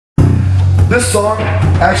This song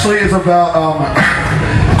actually is about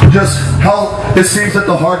just how it seems that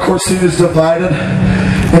the hardcore scene is divided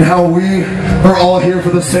and how we are all here for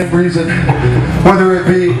the same reason. Whether it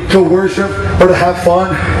be to worship or to have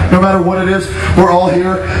fun, no matter what it is, we're all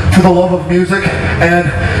here for the love of music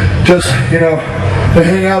and just, you know, to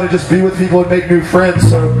hang out and just be with people and make new friends.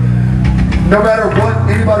 So no matter what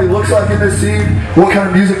anybody looks like in this scene, what kind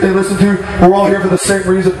of music they listen to, we're all here for the same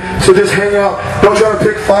reason. So just hang out. Don't try to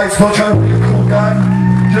pick fights. Don't try to be a cool guy.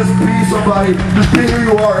 Just be somebody. Just be who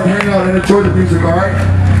you are and hang out and enjoy the music, alright?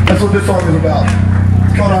 That's what this song is about.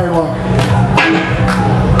 It's called Iron Lung.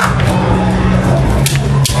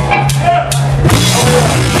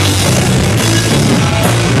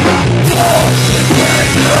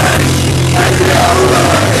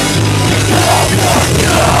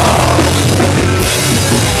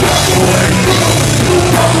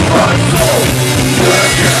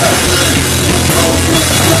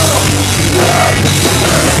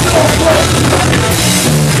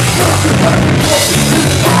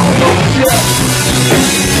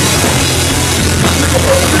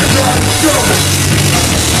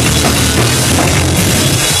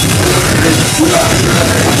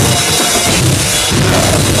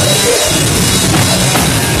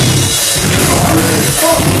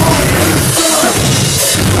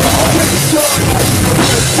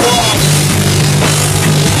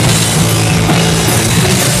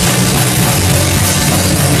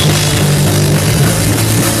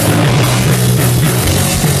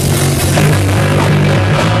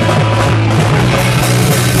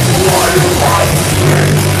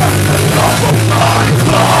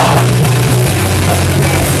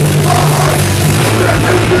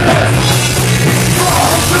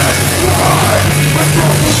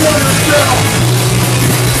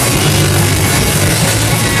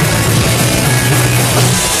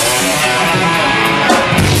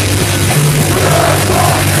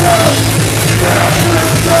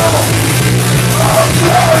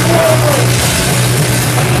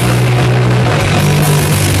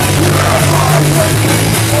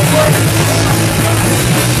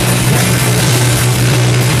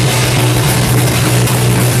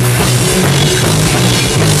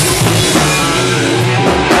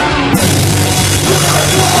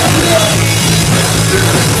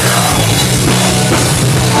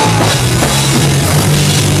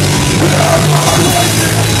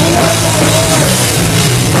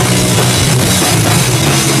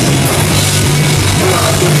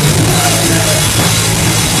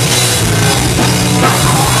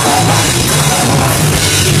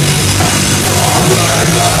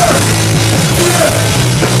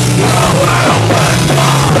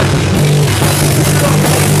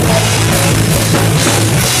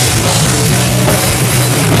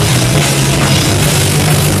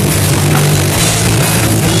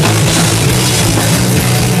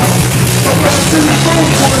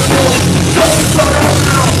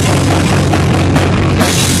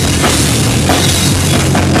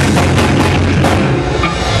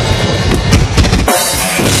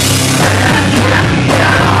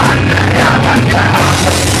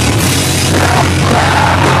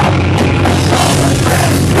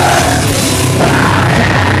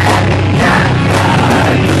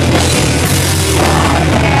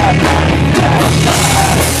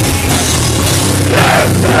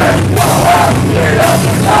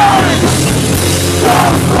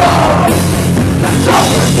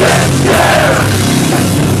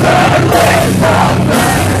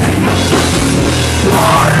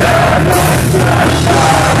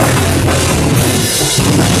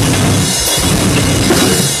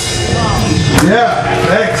 Yeah,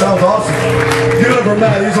 thanks, that was awesome. Give it up for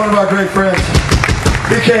Matt, he's one of our great friends.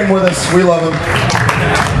 He came with us, we love him.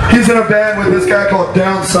 He's in a band with this guy called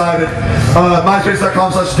Downsided.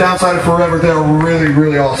 MySpace.com/DownsidedForever. They're really,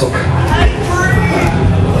 really awesome.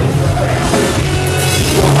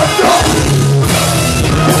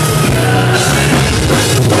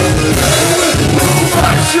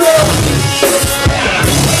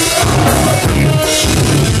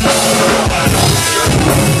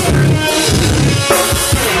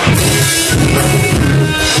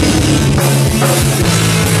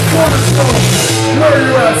 Cornerstone, where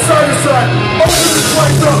you at? Side to side, open this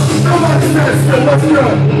place up. Come on, stand still, let's go.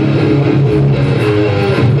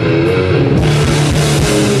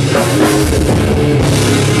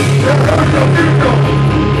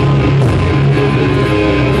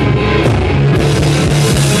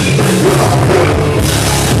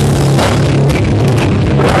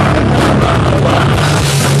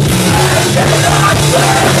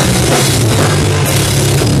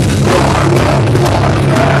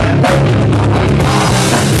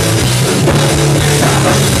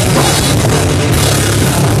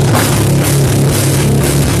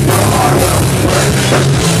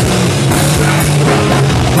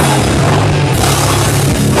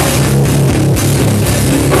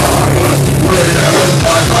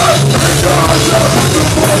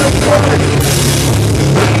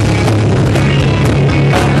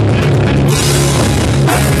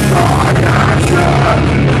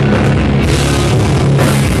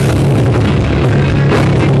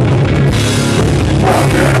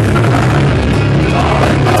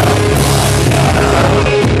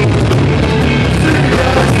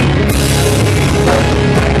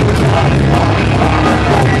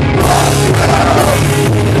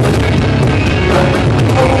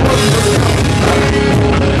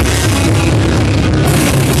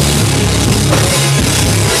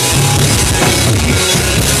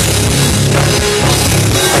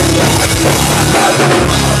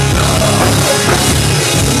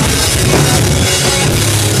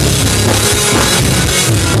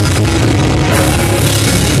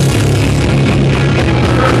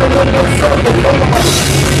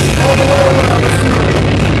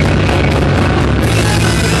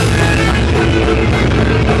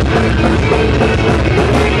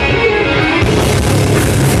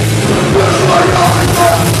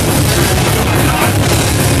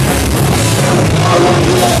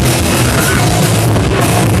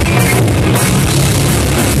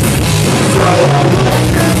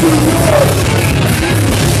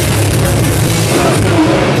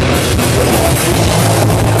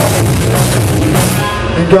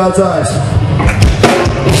 God's eyes.